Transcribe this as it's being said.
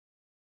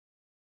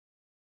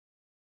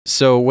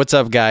So what's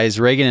up, guys?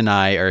 Reagan and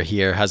I are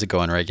here. How's it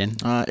going, Reagan?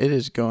 It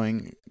is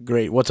going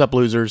great. What's up,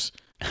 losers?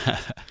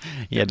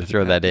 He had to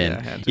throw that in. Yeah,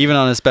 I had to. Even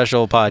on a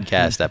special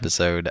podcast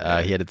episode,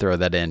 he had to throw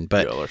that in.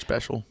 But Y'all are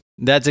special.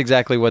 that's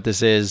exactly what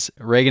this is.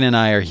 Reagan and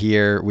I are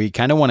here. We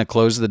kind of want to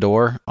close the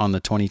door on the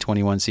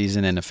 2021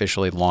 season and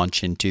officially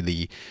launch into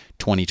the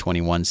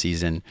 2021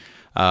 season.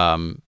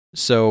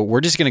 So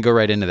we're just going to go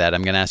right into that.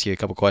 I'm going to ask you a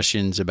couple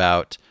questions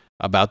about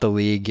the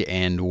league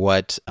and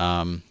what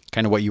kind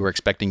of what you were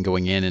expecting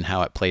going in and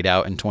how it played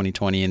out in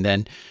 2020, and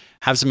then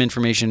have some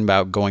information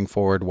about going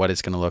forward, what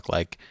it's going to look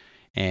like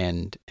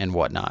and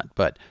whatnot.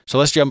 But so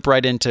let's jump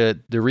right into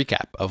the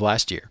recap of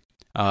last year.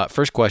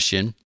 First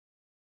question: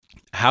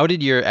 how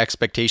did your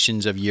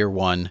expectations of year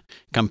one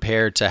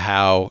compare to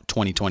how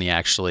 2020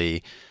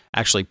 actually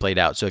played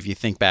out? So if you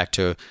think back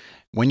to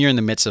when you're in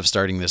the midst of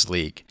starting this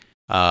league,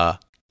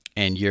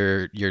 and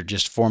you're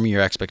just forming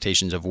your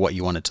expectations of what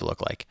you want it to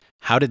look like,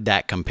 how did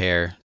that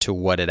compare to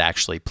what it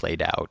actually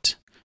played out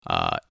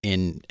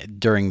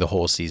during the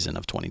whole season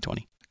of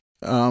 2020?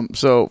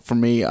 So for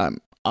me,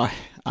 I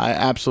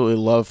absolutely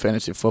love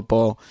fantasy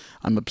football.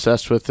 I'm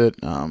obsessed with it.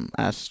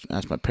 Ask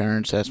my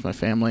parents, ask my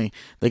family.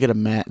 They get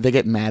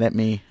mad at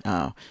me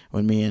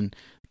when me and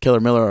Killer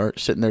Miller are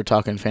sitting there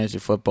talking fantasy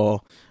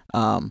football.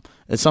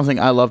 It's something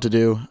I love to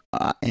do,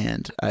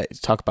 and I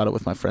talk about it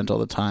with my friends all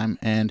the time.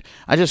 And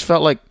I just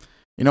felt like,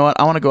 you know what,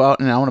 I want to go out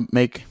and I want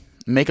to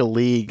make a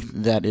league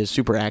that is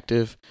super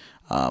active.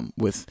 And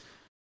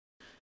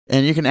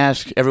you can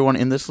ask everyone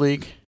in this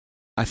league.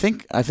 I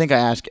think I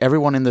asked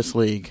everyone in this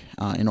league.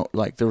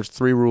 There was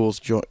 3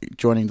 rules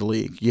joining the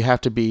league. You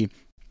have to be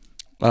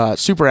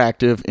super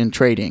active in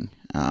trading.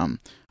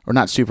 Or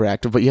not super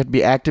active, but you have to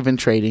be active in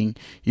trading.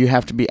 You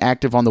have to be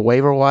active on the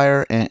waiver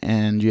wire,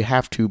 and you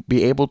have to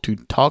be able to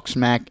talk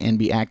smack and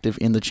be active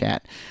in the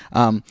chat.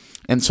 And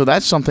so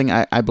that's something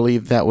I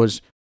believe that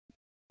was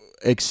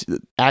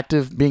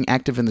being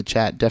active in the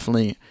chat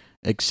definitely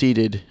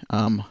exceeded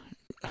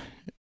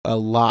a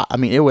lot. I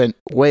mean, it went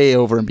way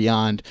over and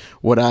beyond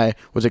what I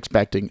was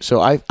expecting. So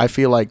I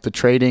feel like the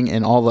trading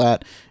and all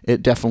that,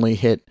 it definitely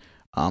hit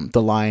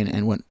the line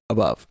and went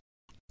above.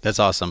 That's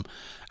awesome.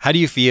 How do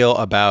you feel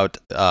about,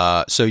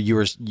 so you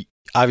were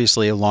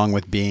obviously, along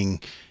with being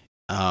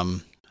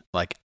what's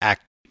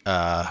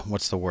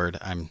the word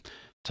I'm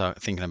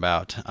thinking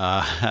about?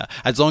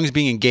 As long as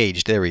being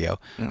engaged, there we go.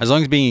 Yeah. As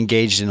long as being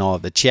engaged in all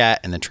of the chat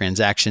and the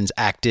transactions,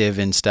 active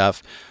and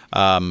stuff,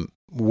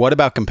 what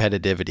about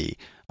competitivity?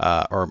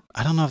 Or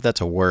I don't know if that's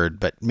a word,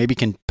 but maybe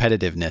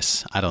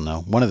competitiveness. I don't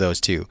know. One of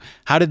those two.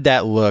 How did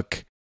that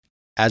look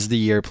as the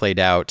year played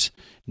out?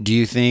 Do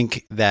you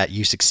think that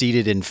you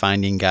succeeded in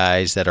finding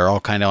guys that are all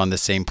kind of on the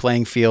same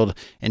playing field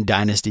in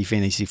Dynasty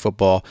Fantasy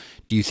Football?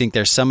 Do you think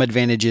there's some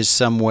advantages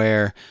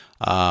somewhere?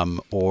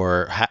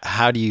 Or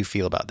how do you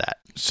feel about that?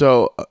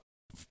 So,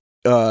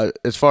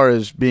 as far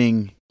as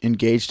being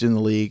engaged in the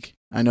league,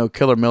 I know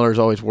Killer Miller's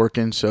always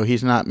working, so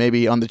he's not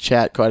maybe on the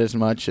chat quite as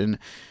much, and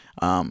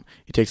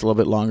he takes a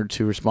little bit longer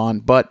to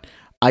respond. But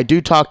I do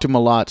talk to him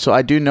a lot, so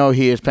I do know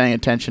he is paying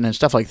attention and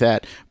stuff like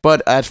that.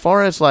 But as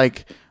far as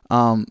like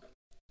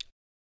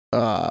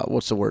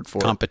what's the word for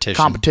competition?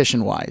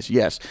 Competition-wise,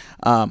 yes.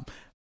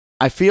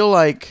 I feel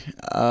like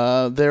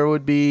there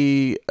would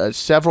be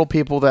several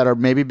people that are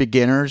maybe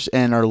beginners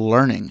and are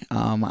learning.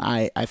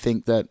 I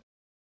think that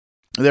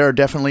there are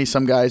definitely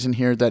some guys in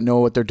here that know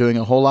what they're doing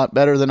a whole lot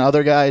better than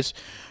other guys,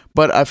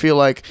 but I feel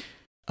like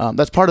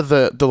that's part of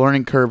the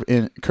learning curve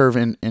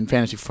in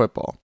fantasy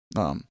football.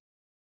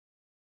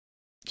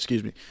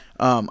 Excuse me.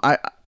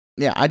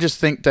 I just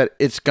think that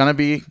it's gonna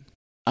be.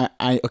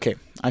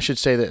 I should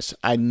say this.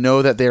 I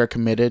know that they are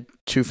committed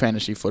to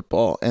fantasy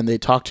football, and they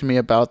talk to me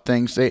about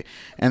things.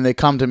 They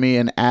come to me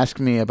and ask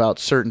me about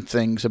certain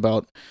things,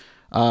 about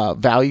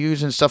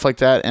values and stuff like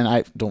that. And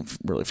I don't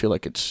really feel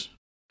like it's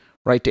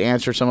right to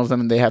answer some of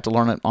them, and they have to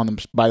learn it on them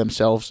by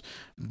themselves.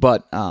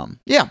 But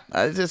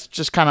it's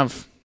just kind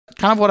of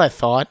what I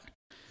thought.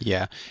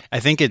 Yeah, I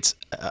think it's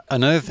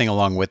another thing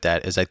along with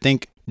that is I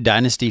think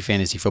Dynasty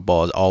Fantasy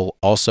Football is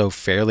also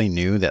fairly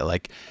new. That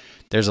like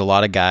there's a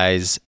lot of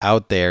guys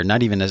out there,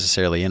 not even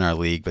necessarily in our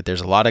league, but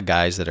there's a lot of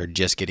guys that are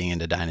just getting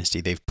into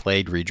Dynasty. They've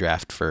played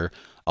redraft for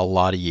a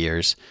lot of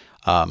years,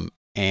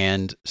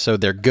 and so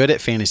they're good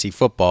at fantasy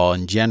football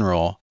in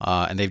general,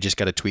 and they've just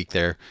got to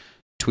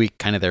tweak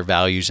kind of their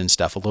values and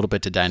stuff a little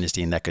bit to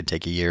Dynasty, and that could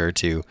take a year or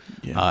two,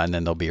 and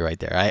then they'll be right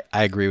there.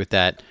 I agree with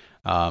that.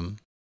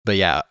 But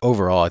yeah,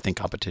 overall, I think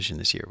competition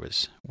this year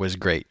was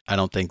great. I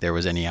don't think there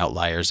was any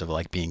outliers of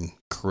like being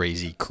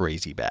crazy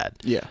bad.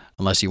 Yeah.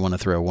 Unless you want to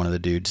throw one of the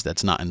dudes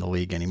that's not in the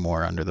league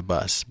anymore under the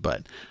bus.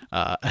 But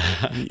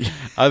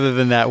other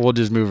than that, we'll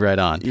just move right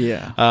on.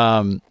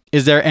 Yeah.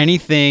 Is there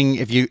anything,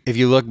 if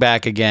you look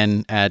back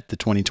again at the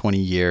 2020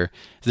 year,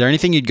 is there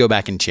anything you'd go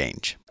back and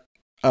change?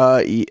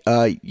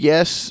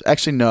 Yes.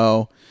 Actually,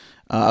 no.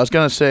 I was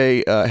going to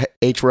say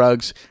H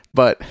rugs,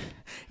 but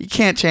you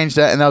can't change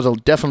that, and that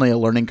was definitely a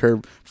learning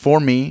curve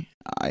for me.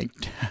 I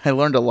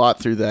learned a lot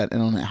through that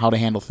and on how to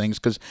handle things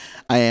because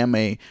I am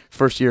a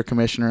first-year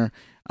commissioner.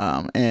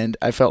 And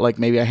I felt like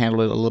maybe I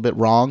handled it a little bit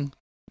wrong,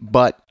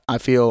 but I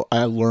feel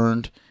I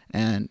learned,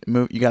 and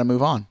you got to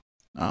move on.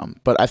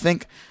 But I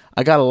think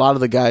I got a lot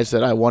of the guys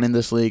that I want in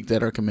this league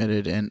that are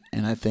committed, and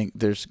I think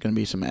there's going to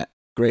be some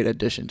great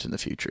additions in the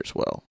future as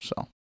well.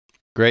 So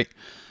great.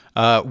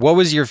 What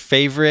was your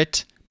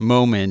favorite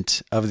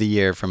moment of the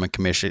year from a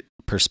commission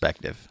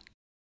perspective?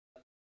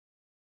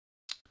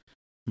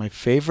 My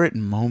favorite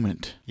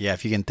moment. Yeah,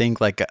 if you can think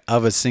like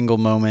of a single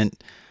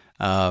moment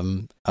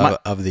of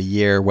the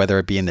year, whether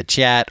it be in the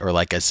chat or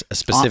like a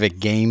specific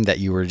game that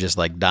you were just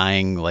like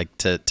dying like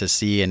to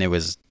see, and it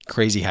was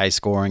crazy high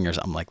scoring or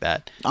something like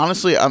that.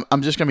 Honestly,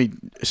 I'm just gonna be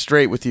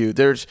straight with you.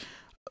 There's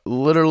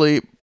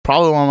literally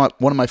probably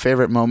one of my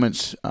favorite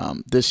moments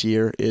this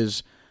year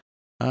is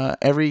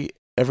every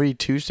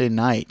Tuesday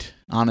night.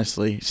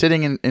 Honestly,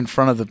 sitting in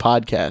front of the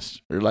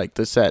podcast or like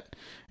the set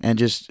and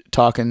just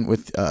talking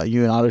with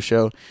you and Auto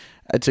Show.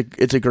 It's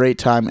a great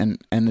time,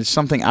 and it's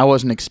something I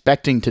wasn't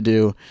expecting to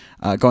do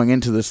going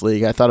into this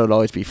league. I thought it would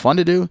always be fun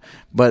to do,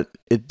 but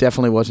it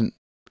definitely wasn't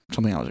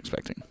something I was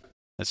expecting.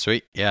 That's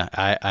sweet. Yeah,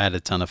 I had a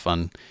ton of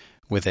fun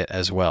with it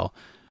as well.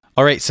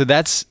 All right, so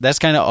that's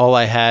kind of all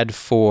I had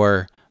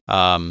for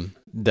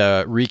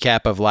the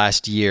recap of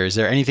last year. Is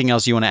there anything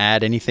else you want to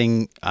add?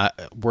 Anything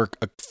we're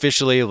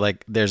officially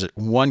like there's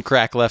one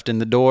crack left in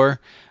the door.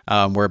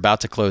 We're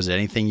about to close it.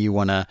 Anything you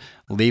want to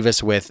leave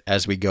us with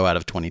as we go out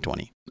of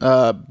 2020?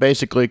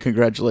 Basically,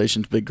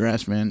 congratulations, Big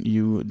Grass Man.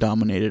 You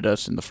dominated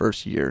us in the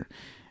first year,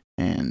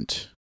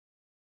 and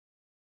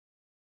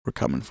we're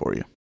coming for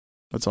you.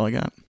 That's all I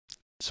got.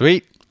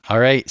 Sweet. All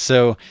right.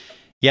 So,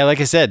 yeah,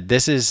 like I said,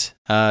 this is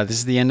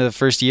the end of the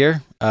first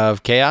year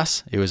of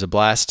Chaos. It was a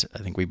blast. I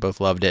think we both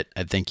loved it.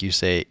 I think you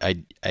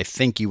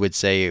would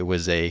say it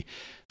was a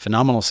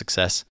phenomenal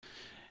success,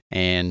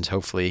 and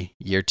hopefully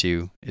year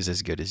 2 is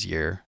as good as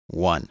year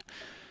 1.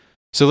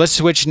 So let's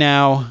switch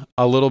now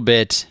a little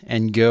bit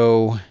and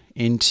go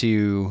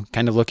into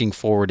kind of looking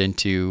forward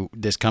into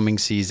this coming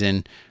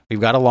season.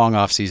 We've got a long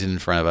off season in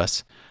front of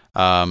us,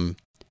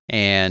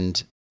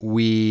 and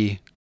we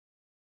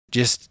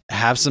just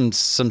have some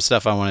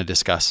stuff I want to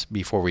discuss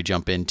before we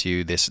jump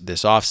into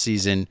this off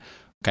season,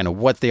 kind of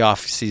what the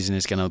off season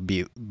is going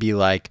to be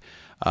like,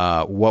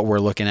 what we're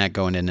looking at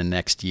going into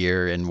next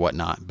year and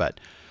whatnot. But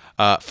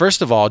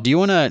first of all, do you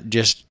want to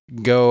just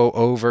go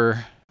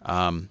over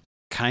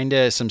kind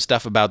of some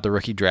stuff about the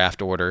rookie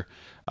draft order?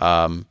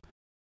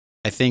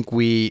 I think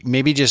we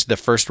maybe just the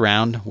first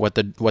round, what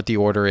the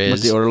order is,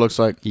 what the order looks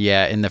like.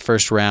 Yeah, in the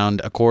first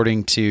round,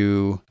 according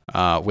to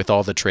with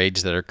all the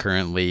trades that are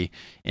currently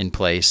in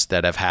place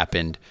that have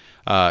happened.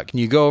 Can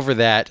you go over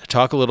that?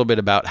 Talk a little bit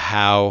about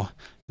how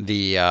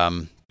the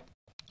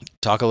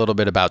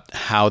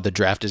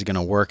draft is going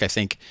to work. I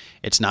think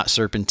it's not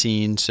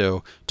serpentine,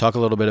 so talk a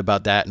little bit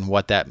about that and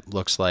what that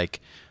looks like.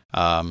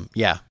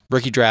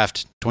 Rookie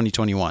draft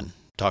 2021.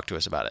 Talk to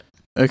us about it.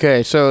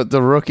 Okay, so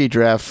the rookie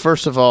draft,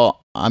 first of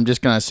all, I'm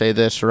just going to say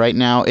this right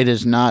now. It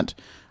is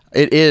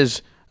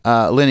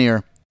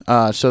linear.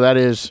 So that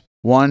is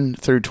 1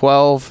 through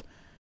 12,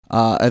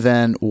 and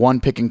then 1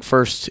 picking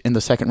first in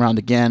the second round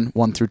again,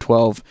 1 through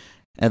 12,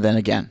 and then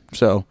again.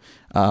 So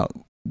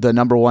the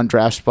number 1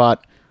 draft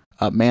spot,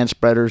 Man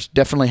Spreaders,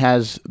 definitely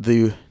has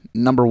the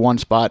number 1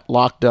 spot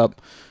locked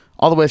up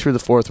all the way through the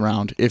 4th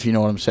round, if you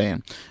know what I'm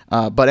saying.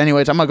 But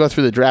anyways, I'm going to go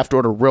through the draft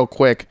order real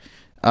quick.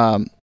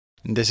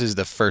 This is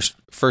the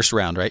first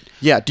round, right?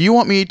 Yeah. Do you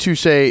want me to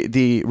say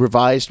the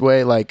revised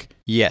way? Like,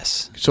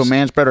 yes. So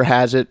Manspreader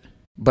has it,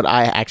 but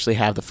I actually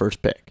have the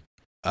first pick.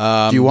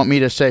 Do you want me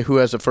to say who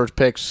has the first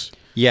picks?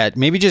 Yeah,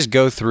 maybe just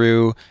go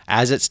through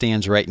as it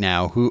stands right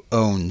now, who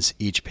owns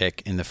each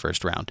pick in the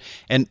first round.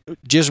 And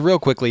just real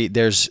quickly,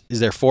 is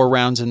there 4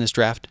 rounds in this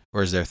draft,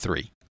 or is there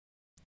 3?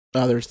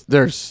 There's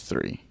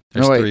 3.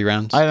 There's 3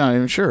 rounds? I'm not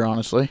even sure,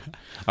 honestly.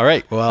 All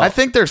right. Well, I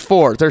think there's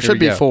 4. There should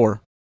be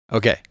 4.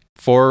 Okay.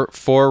 4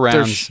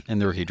 rounds in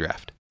the rookie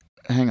draft.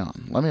 Hang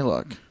on. Let me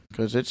look,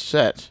 because it's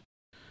set.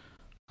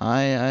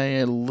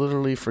 I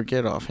literally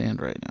forget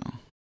offhand right now.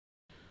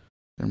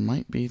 There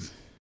might be...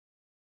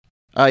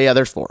 yeah,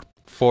 there's 4.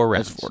 4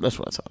 rounds. That's 4. That's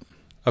what I thought.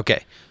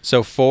 Okay.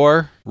 So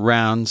 4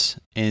 rounds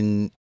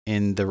in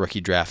the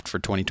rookie draft for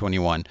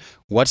 2021.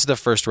 What's the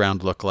first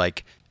round look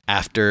like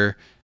after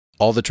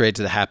all the trades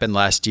that happened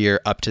last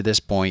year up to this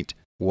point?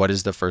 What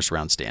does the first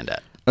round stand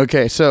at?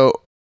 Okay, so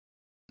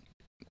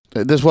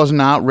this was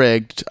not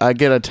rigged. I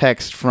get a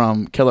text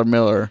from Killer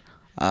Miller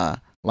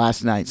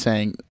last night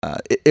saying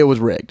it was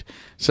rigged.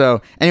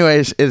 So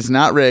anyways, it's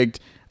not rigged.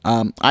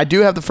 I do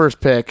have the first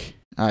pick.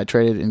 I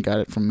traded and got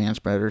it from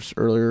Manspreaders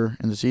earlier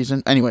in the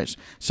season. Anyways,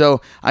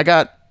 so I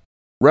got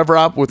Rev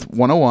Rob with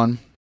 101,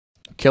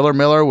 Killer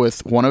Miller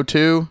with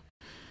 102,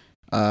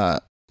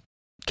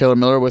 Killer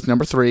Miller with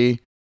number 3,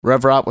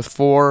 Rev Rob with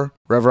 4,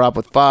 Rev Rob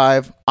with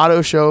 5,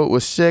 Auto Show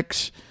with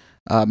 6,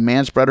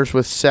 Manspreaders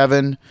with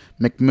 7,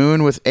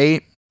 McMoon with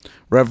 8,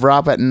 Rev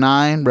Rob at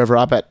 9, Rev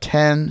Rob at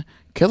 10,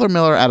 Killer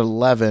Miller at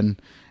 11,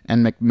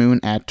 and McMoon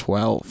at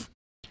 12.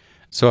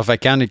 So if I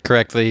counted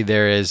correctly,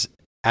 there is,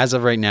 as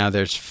of right now,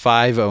 there's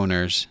 5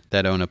 owners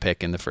that own a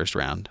pick in the first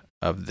round.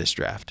 of this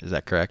draft. Is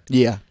that correct?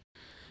 Yeah.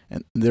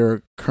 And there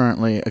are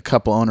currently a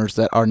couple owners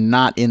that are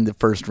not in the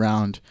first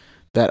round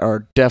that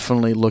are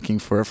definitely looking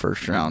for a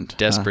first round.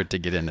 Desperate to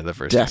get into the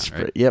first round.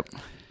 Desperate, Right? yep.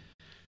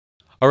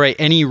 All right.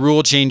 Any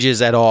rule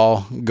changes at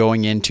all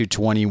going into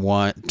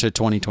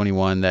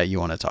 2021 that you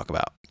want to talk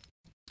about?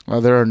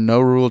 Well, there are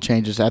no rule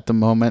changes at the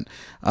moment.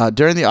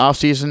 During the off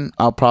season,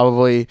 I'll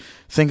probably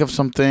think of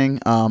something.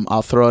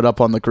 I'll throw it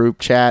up on the group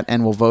chat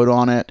and we'll vote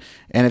on it.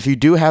 And if you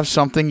do have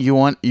something you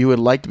would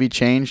like to be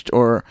changed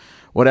or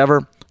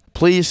whatever,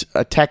 please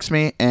text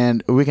me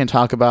and we can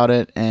talk about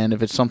it. And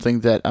if it's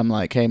something that I'm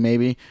like, hey,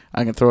 maybe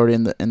I can throw it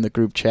in the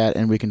group chat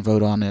and we can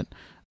vote on it.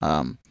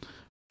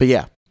 But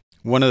yeah.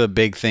 One of the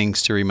big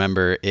things to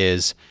remember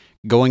is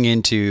going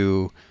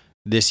into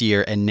this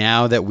year, and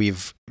now that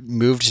we've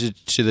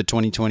moved to the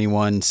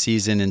 2021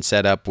 season and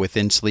set up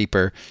within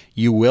Sleeper,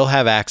 you will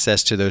have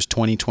access to those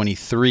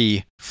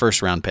 2023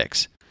 first round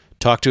picks.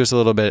 Talk to us a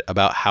little bit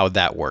about how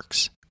that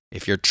works.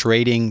 If you're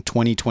trading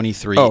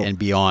 2023 and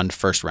beyond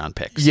first round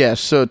picks. Yes,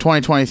 so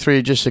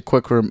 2023, just a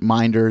quick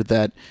reminder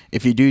that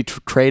if you do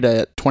trade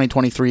a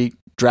 2023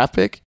 draft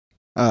pick,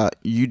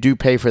 you do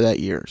pay for that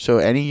year. So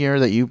any year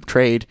that you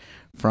trade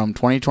from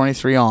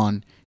 2023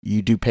 on,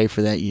 you do pay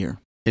for that year.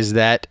 Is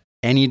that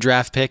any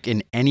draft pick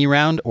in any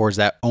round, or is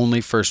that only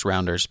first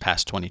rounders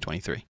past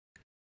 2023?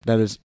 That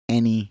is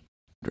any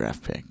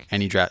draft pick.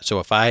 Any draft. So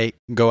if I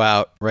go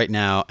out right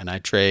now and I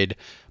trade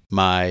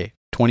my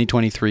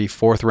 2023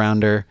 fourth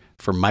rounder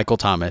for Michael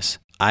Thomas,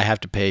 I have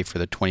to pay for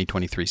the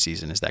 2023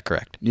 season. Is that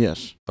correct?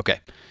 Yes.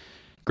 Okay.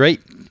 Great.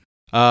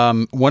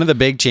 One of the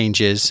big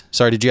changes.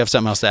 Sorry, did you have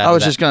something else to add? I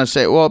was just going to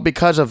say, well,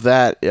 because of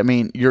that, I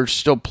mean, you're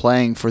still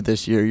playing for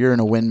this year. You're in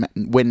a win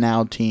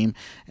now team,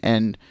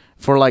 and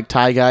for like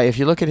Ty Guy, if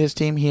you look at his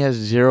team, he has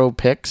 0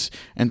 picks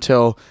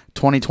until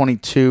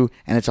 2022,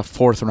 and it's a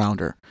fourth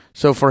rounder.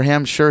 So for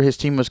him, sure, his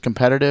team was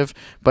competitive,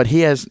 but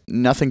he has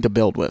nothing to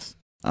build with.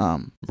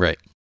 Right.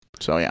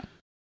 So yeah.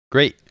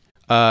 Great.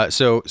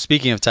 So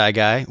speaking of Ty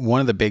Guy,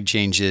 one of the big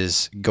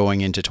changes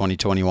going into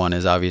 2021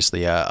 is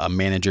obviously a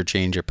manager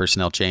change, a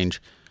personnel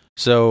change.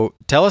 So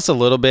tell us a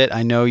little bit.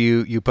 I know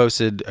you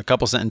posted a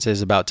couple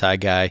sentences about Ty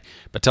Guy,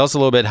 but tell us a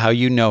little bit how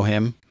you know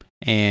him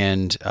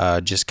and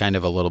just kind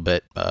of a little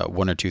bit,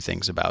 one or two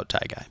things about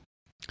Ty Guy.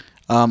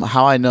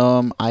 How I know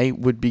him, I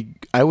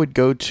would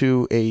go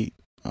to a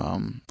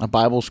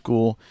Bible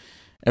school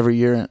every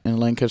year in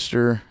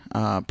Lancaster,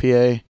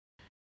 PA,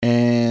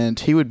 and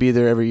he would be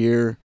there every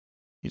year.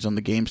 He's on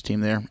the games team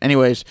there.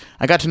 Anyways,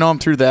 I got to know him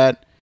through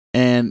that,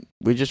 and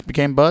we just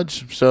became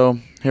buds. So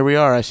here we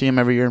are. I see him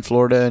every year in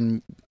Florida,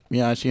 and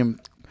yeah, I see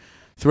him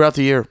throughout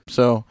the year.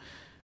 So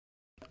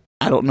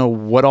I don't know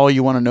what all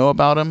you want to know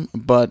about him,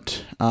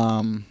 but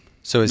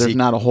there's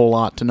not a whole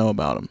lot to know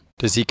about him.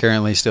 Does he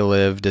currently still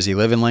live? Does he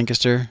live in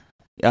Lancaster?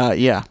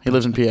 Yeah, he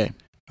lives in PA.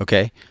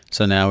 Okay,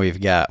 so now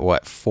we've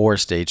got, 4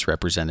 states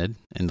represented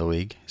in the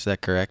league. Is that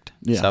correct?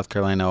 Yeah. South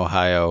Carolina,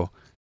 Ohio,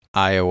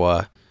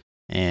 Iowa,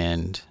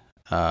 and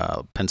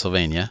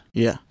Pennsylvania.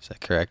 Yeah. Is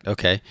that correct?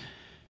 Okay,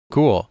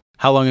 cool.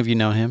 How long have you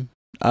known him?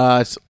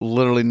 It's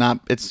literally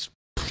it's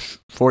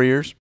 4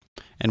 years.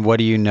 And what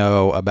do you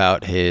know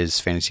about his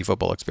fantasy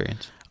football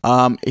experience?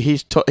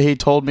 He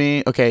told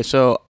me, okay,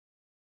 so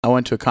I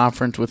went to a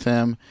conference with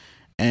him,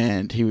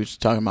 and he was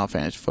talking about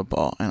fantasy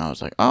football, and I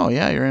was like, oh,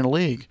 yeah, you're in a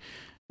league,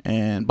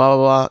 and blah,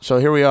 blah, blah. So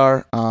here we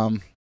are.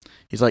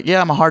 He's like,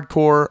 yeah,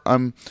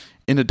 I'm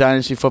into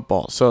dynasty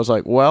football. So I was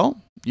like,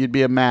 well, you'd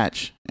be a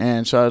match.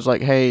 And so I was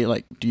like, hey,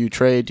 like, do you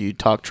trade? Do you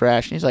talk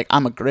trash? And he's like,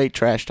 I'm a great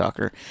trash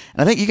talker.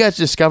 And I think you guys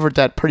discovered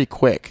that pretty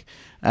quick,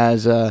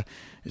 as I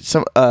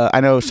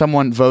know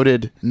someone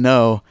voted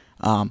no,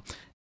 and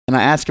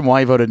I asked him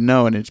why he voted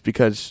no, and it's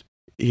because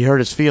he hurt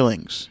his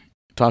feelings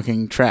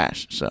talking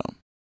trash. So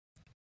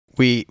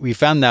we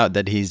found out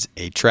that he's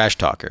a trash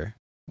talker.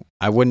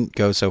 I wouldn't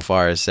go so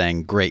far as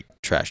saying great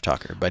trash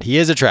talker, but he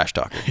is a trash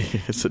talker.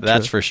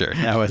 That's for sure.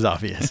 That was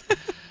obvious.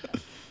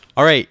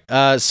 All right.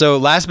 So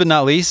last but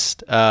not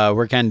least,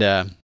 we're kind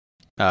of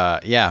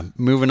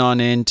moving on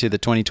into the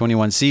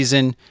 2021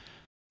 season.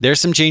 There's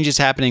some changes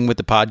happening with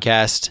the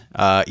podcast,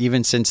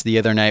 even since the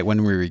other night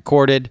when we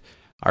recorded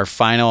our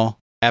final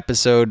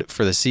episode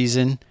for the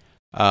season.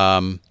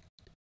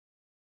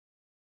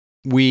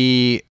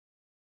 We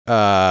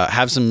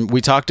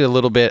talked a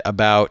little bit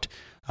about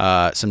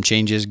some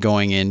changes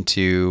going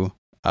into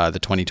the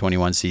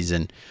 2021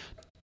 season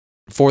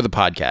for the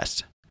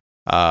podcast.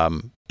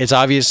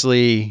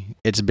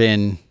 It's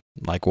been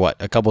like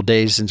a couple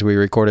days since we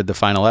recorded the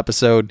final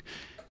episode.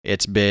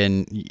 It's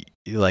been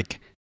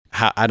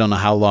I don't know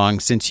how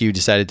long since you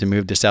decided to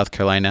move to South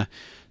Carolina.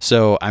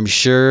 So I'm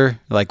sure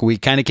we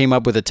kind of came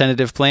up with a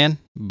tentative plan,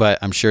 but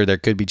I'm sure there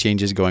could be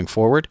changes going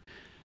forward.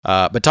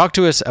 But talk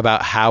to us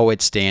about how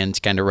it stands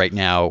kind of right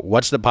now.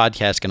 What's the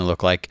podcast going to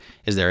look like?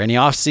 Is there any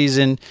off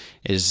season?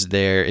 Is it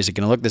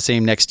going to look the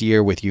same next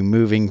year with you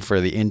moving for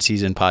the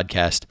in-season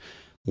podcast?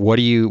 What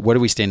are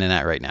we standing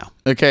at right now?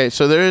 Okay,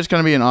 so there is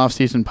going to be an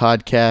off-season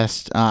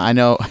podcast. I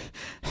know,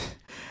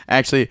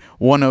 actually,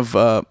 one of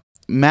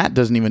Matt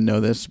doesn't even know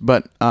this,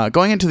 but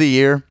going into the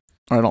year,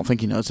 or I don't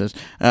think he knows this.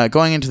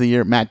 Going into the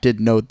year, Matt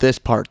did know this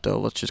part though.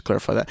 Let's just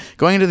clarify that.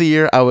 Going into the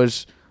year,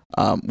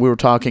 we were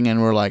talking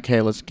and we are like, hey,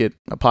 let's get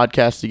a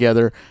podcast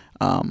together.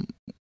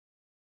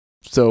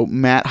 So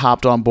Matt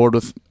hopped on board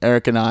with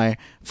Eric and I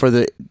for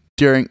the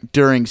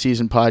during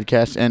season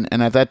podcast, and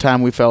at that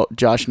time we felt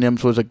Josh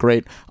Nims was a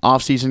great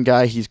off-season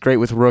guy. He's great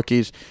with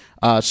rookies.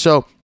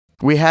 So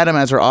we had him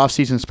as our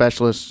off-season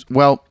specialist.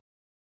 Well,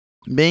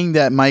 being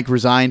that Mike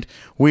resigned,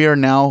 we are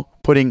now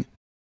putting...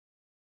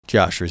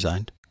 Josh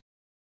resigned.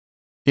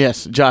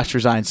 Yes, Josh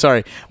resigned.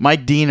 Sorry.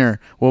 Mike Diener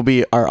will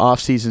be our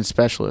off-season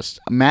specialist.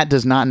 Matt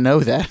does not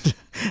know that.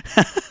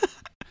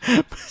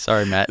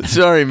 Sorry, Matt.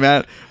 Sorry,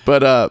 Matt.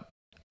 But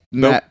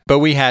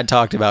we had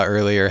talked about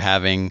earlier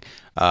having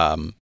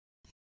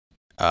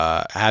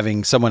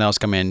someone else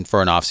come in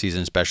for an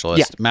off-season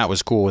specialist. Yeah. Matt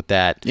was cool with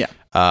that. Yeah.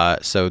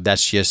 So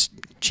that's just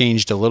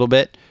changed a little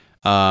bit.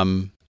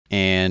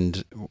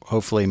 And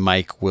hopefully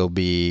Mike will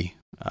be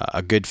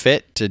a good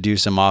fit to do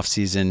some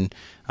off-season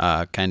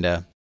kind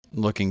of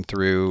looking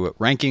through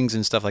rankings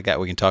and stuff like that.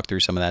 We can talk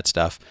through some of that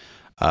stuff.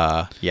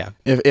 Yeah.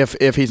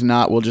 If he's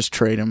not, we'll just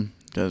trade him,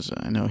 because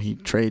I know he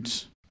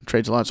trades a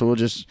lot. So we'll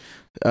just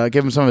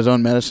give him some of his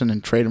own medicine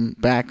and trade him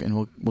back, and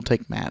we'll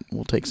take Matt.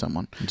 We'll take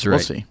someone. That's right. We'll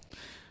see.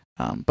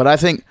 But I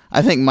think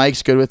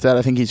Mike's good with that.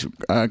 I think he's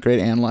a great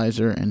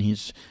analyzer, and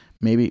he's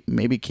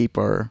maybe keep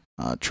our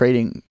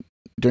trading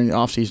during the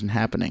offseason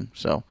happening.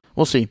 So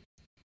we'll see.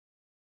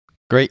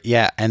 Great.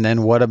 Yeah. And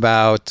then what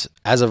about,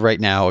 as of right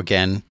now,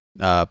 again,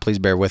 please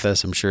bear with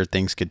us. I'm sure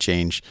things could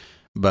change.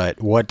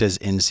 But what does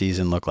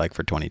in-season look like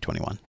for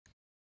 2021?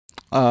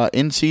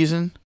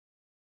 In-season,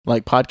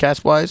 like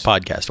podcast-wise?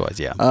 Podcast-wise,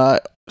 yeah.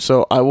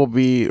 So I will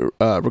be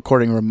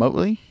recording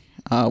remotely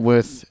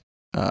with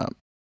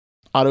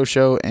Auto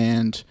Show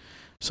and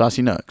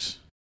Saucy Nugs.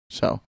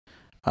 So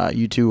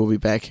you two will be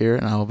back here,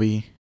 and I will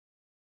be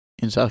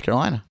in South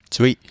Carolina.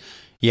 Sweet.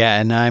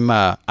 Yeah, and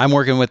I'm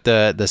working with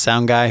the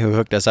sound guy who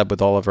hooked us up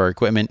with all of our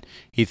equipment.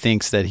 He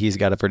thinks that he's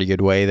got a pretty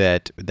good way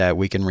that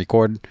we can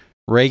record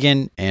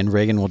Reagan, and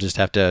Reagan will just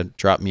have to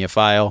drop me a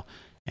file,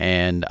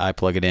 and I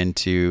plug it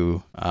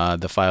into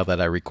the file that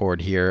I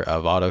record here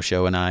of Auto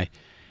Show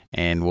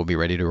and we'll be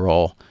ready to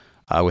roll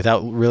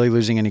without really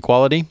losing any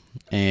quality.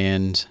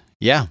 And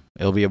yeah,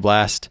 it'll be a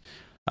blast.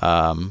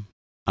 I'm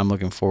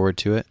looking forward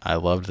to it. I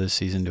loved this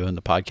season doing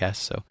the podcast,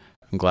 so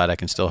I'm glad I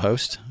can still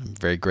host. I'm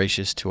very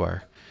gracious to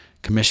our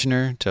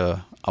commissioner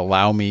to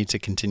allow me to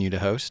continue to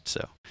host.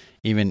 So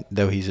even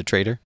though he's a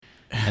traitor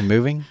and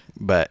moving,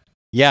 but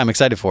yeah, I'm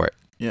excited for it.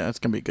 Yeah, it's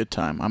gonna be a good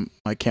time.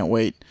 I can't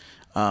wait.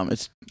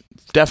 It's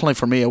definitely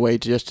for me a way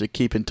just to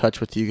keep in touch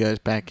with you guys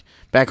back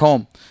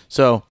home.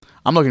 So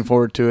I'm looking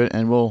forward to it,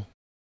 and we'll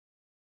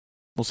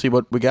see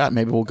what we got.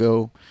 Maybe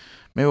we'll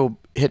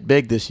hit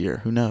big this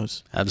year. Who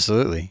knows?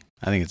 Absolutely.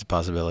 I think it's a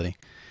possibility.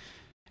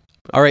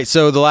 All right,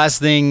 so the last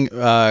thing,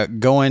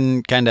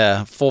 going kind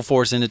of full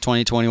force into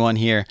 2021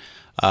 here,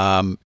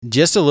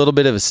 just a little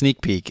bit of a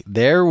sneak peek.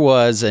 There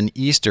was an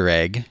Easter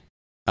egg.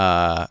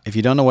 If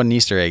you don't know what an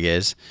Easter egg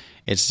is,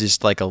 it's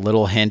just like a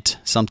little hint,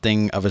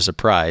 something of a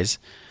surprise,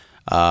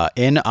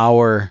 in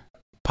our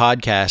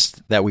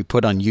podcast that we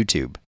put on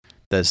YouTube,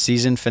 the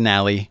season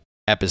finale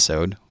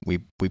episode. We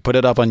put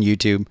it up on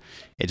YouTube.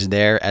 It's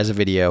there as a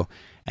video,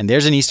 and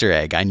there's an Easter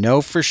egg. I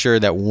know for sure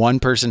that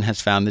one person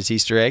has found this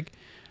Easter egg.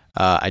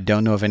 I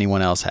don't know if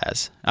anyone else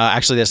has.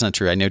 Actually, that's not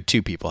true. I know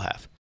 2 people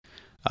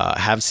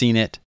have seen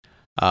it,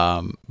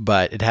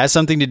 but it has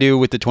something to do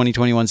with the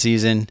 2021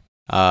 season.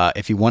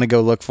 If you want to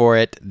go look for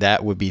it,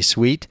 that would be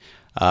sweet.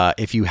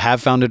 If you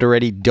have found it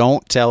already,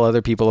 don't tell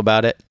other people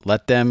about it.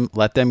 Let them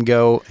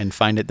go and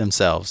find it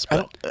themselves.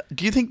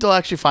 Do you think they'll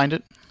actually find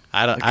it?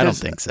 I don't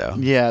think so.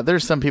 Yeah,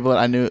 there's some people that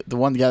I knew. The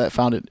one guy that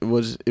found it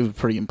was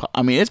pretty.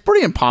 It's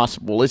pretty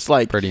impossible. It's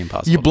like pretty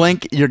impossible. You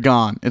blink, you're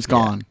gone. It's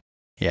gone.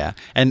 Yeah,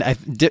 and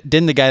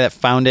didn't the guy that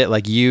found it,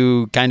 like,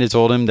 you kind of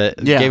told him that,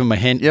 gave him a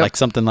hint, like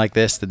something like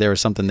this, that there was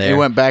something there. He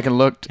went back and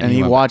looked, and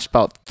he watched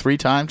about 3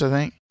 times, I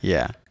think.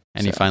 Yeah,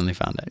 and he finally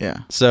found it. Yeah.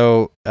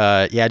 So,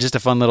 just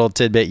a fun little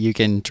tidbit you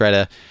can try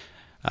to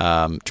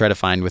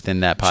find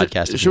within that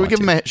podcast. Should we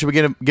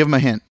give him a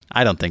hint?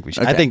 I don't think we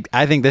should. Okay.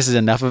 I think this is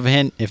enough of a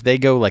hint. If they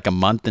go like a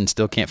month and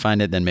still can't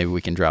find it, then maybe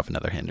we can drop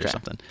another hint or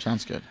something.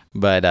 Sounds good.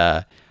 But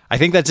I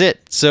think that's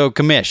it. So,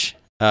 Commish,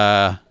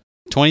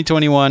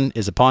 2021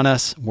 is upon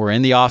us. We're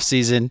in the off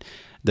season.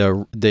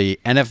 The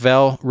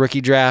NFL rookie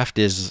draft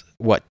is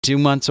 2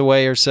 months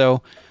away or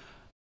so.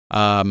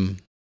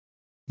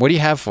 What do you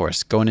have for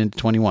us going into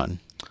 21?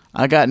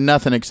 I got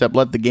nothing except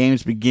let the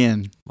games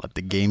begin. Let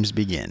the games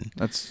begin.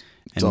 That's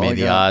and may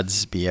the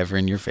odds be ever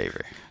in your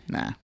favor.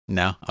 Nah.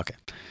 No? Okay.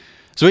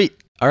 Sweet.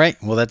 All right.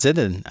 Well, that's it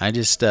then. I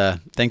just,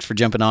 thanks for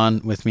jumping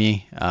on with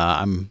me.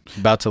 I'm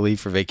about to leave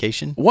for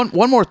vacation. One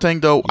more thing,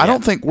 though. Yeah. I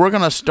don't think we're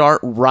going to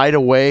start right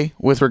away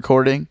with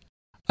recording.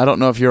 I don't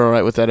know if you're all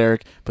right with that,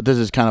 Eric, but this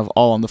is kind of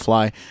all on the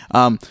fly.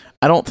 I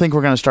don't think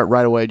we're going to start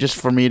right away, just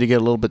for me to get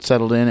a little bit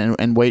settled in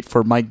and wait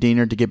for Mike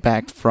Diener to get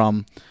back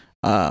from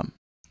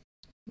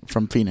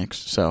Phoenix.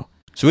 So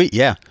sweet.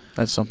 Yeah.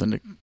 That's something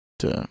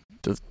to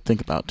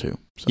think about, too.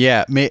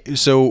 Yeah,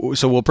 so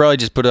we'll probably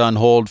just put it on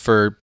hold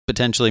for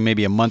potentially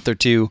maybe a month or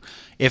two.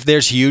 If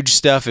there's huge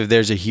stuff, if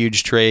there's a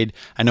huge trade,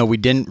 I know we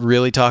didn't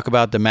really talk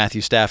about the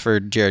Matthew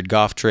Stafford, Jared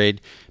Goff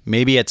trade.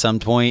 Maybe at some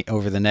point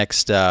over the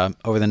next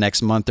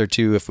month or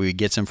two, if we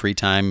get some free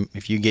time,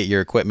 if you get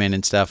your equipment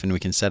and stuff, and we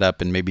can set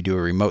up and maybe do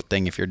a remote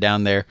thing if you're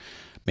down there.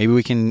 Maybe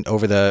we can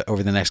over the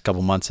next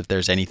couple months, if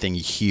there's anything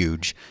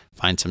huge,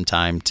 find some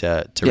time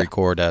to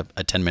record a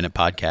 10-minute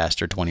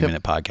podcast or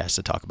 20-minute podcast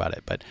to talk about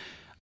it. But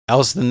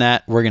else than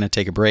that, we're going to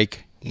take a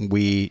break.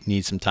 We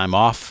need some time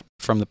off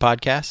from the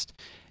podcast,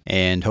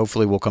 and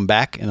hopefully we'll come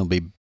back and it'll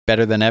be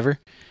better than ever,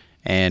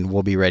 and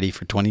we'll be ready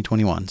for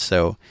 2021.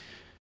 So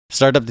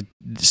start up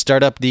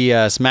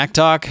the Smack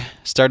Talk,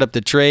 start up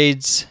the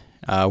trades.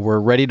 We're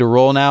ready to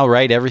roll now,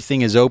 right?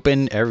 Everything is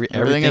open.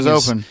 Everything is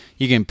open.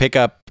 You can pick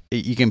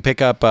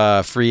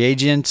up free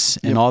agents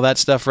and all that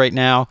stuff right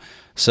now.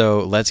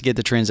 So let's get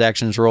the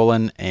transactions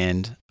rolling,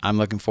 and I'm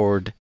looking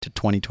forward to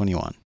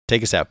 2021.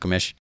 Take us out,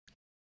 Kamish.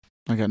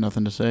 I got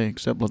nothing to say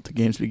except let the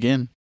games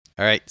begin.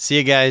 All right. See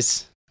you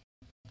guys.